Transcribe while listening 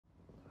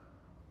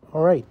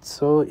Alright,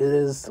 so it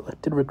is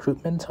selected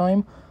recruitment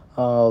time.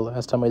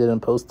 Last time I didn't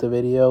post a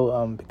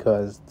video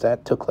because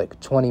that took like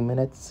 20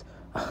 minutes.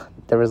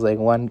 There was like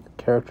one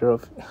character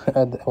of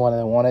one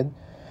I wanted.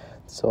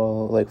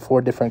 So like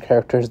 4 different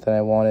characters that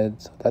I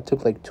wanted. So that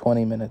took like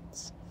 20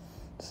 minutes.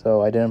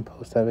 So I didn't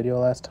post that video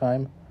last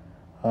time.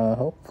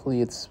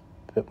 Hopefully it's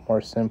a bit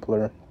more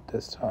simpler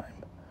this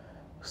time.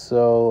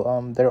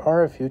 So there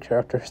are a few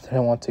characters that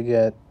I want to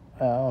get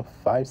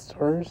 5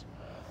 stars.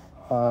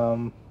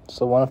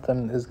 So one of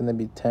them is going to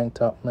be Tank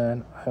Top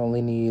Man. I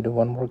only need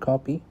one more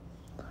copy.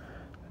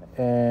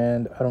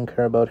 And I don't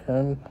care about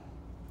him.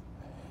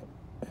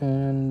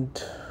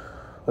 And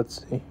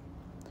let's see.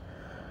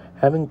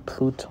 Having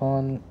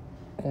Pluton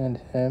and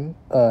him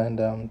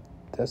and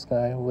this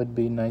guy would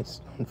be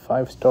nice on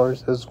 5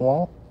 stars as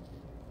well.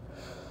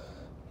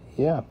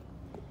 Yeah.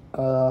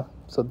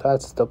 So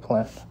that's the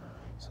plan.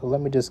 So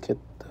let me just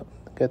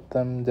get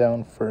them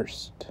down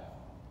first.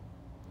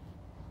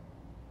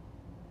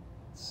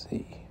 Let's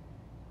see.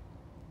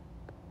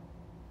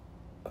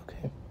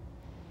 Okay.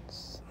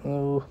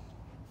 So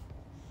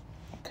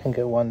can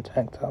get one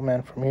Tank Top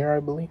Man from here, I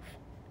believe.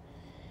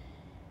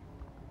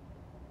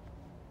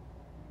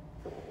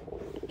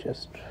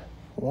 Just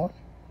one.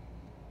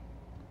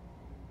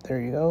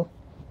 There you go.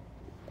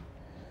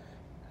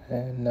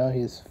 And now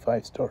he's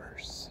 5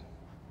 stars.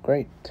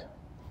 Great.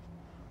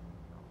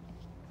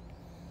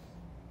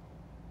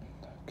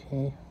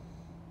 Okay.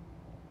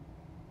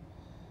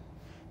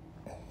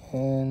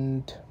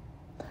 And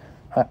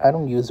I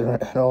don't use her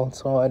at all,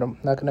 so I'm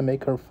not gonna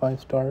make her 5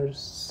 stars.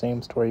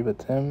 Same story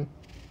with him.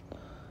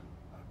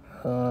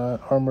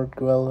 Armored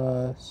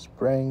Gorilla,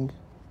 Spring.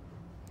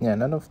 Yeah,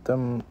 none of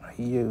them I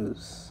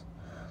use.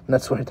 And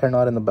that's why they're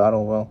not in the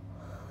battle well.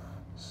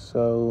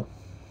 So,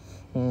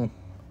 I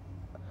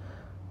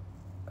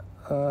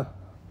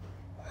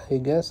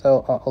guess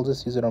I'll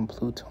just use it on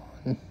Pluton.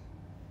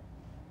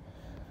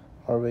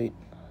 Or wait,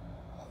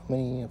 how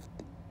many of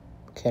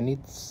okay, I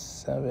need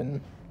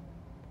 7.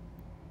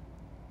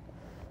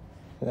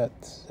 I got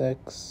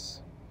 6.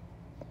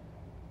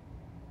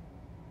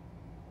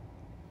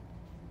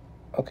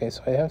 Okay,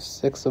 so I have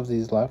 6 of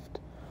these left.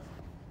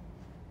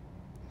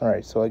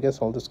 Alright, so I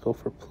guess I'll just go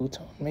for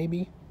Pluton,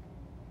 maybe?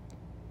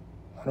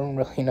 I don't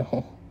really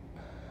know.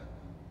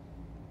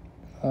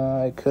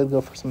 I could go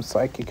for some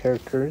psychic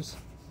characters.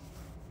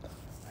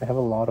 I have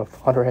a lot of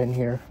fodder in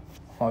here,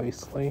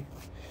 obviously.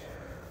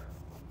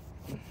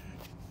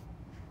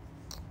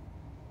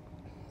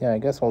 Yeah, I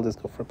guess I'll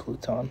just go for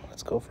Pluton.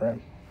 Let's go for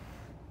him.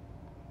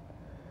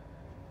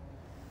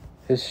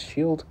 His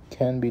shield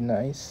can be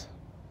nice,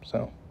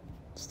 so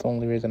it's the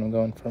only reason I'm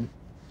going for him.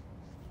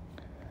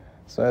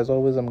 So as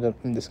always, I'm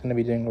just going to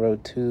be doing row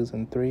 2s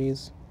and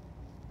 3s.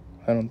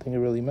 I don't think it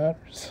really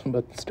matters,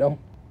 but still.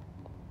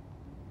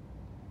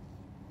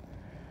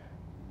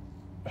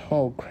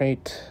 Oh,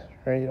 great.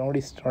 Right,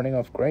 already starting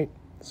off great.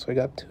 So I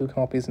got 2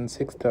 copies in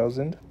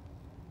 6,000.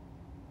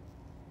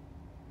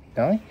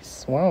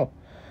 Nice, wow.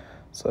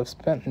 So I've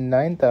spent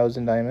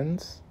 9,000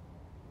 diamonds.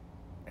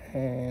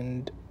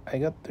 And I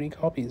got 3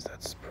 copies.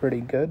 That's pretty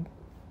good.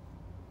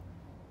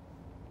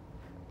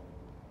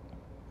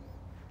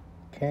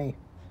 Okay.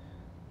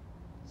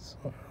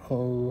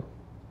 So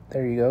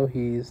there you go.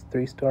 He's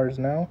 3 stars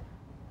now.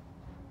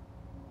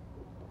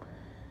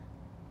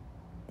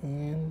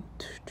 And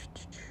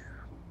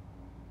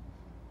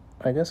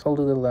I guess I'll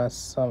do the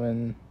last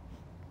summon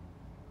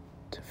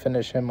to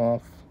finish him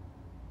off.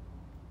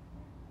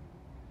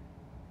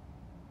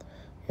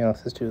 Yeah,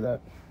 let's just do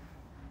that.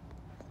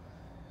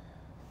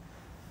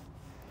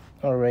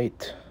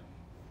 Alright.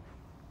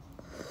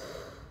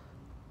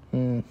 I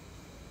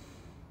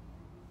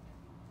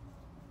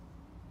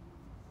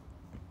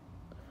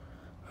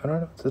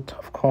don't know, it's a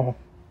tough call.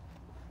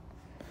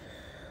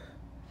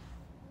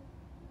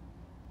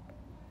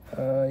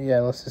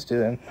 Yeah, let's just do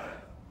that.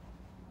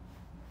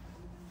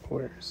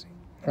 Where is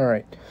he?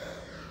 Alright.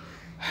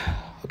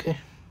 Okay.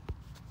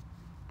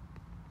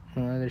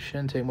 There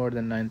shouldn't take more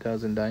than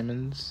 9,000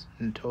 diamonds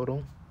in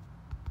total.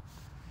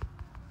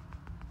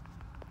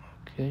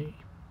 Okay.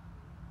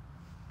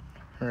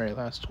 Alright,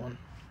 last one.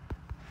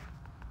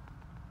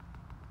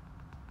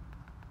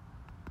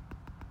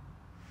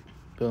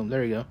 Boom,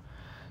 there you go.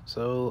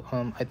 So,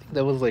 I think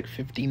that was like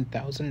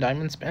 15,000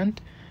 diamonds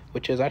spent,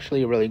 which is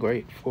actually really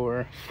great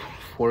for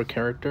 4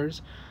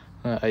 characters.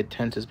 I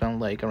tend to spend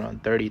like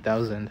around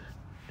 30,000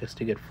 just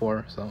to get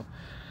 4, so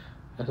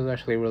this is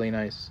actually really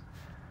nice.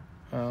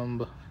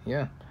 But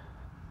yeah,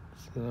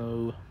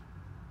 so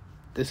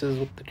this is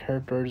what the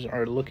characters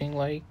are looking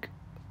like.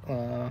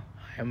 I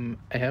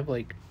have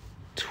like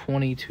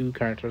 22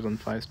 characters on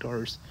 5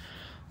 stars.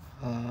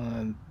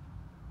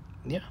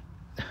 Yeah,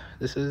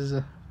 this is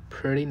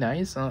pretty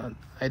nice. I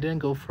didn't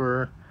go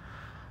for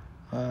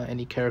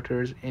any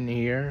characters in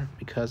here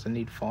because I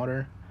need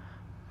fodder.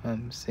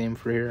 Same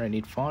for here, I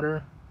need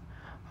fodder.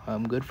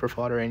 I'm good for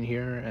fodder in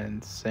here,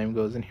 and same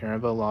goes in here. I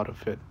have a lot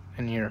of it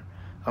in here.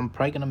 I'm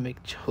probably gonna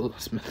make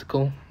Joe's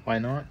mythical. Why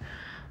not?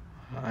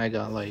 I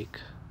got like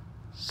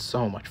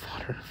so much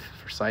fodder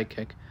for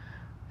psychic.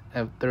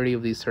 have 30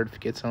 of these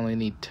certificates. I only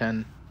need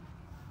 10,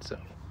 so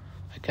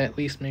I can at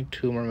least make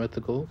 2 more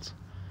mythicals.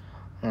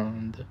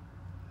 And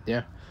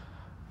yeah,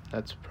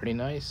 that's pretty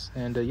nice.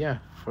 And yeah,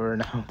 for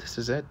now, this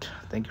is it.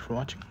 Thank you for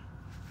watching.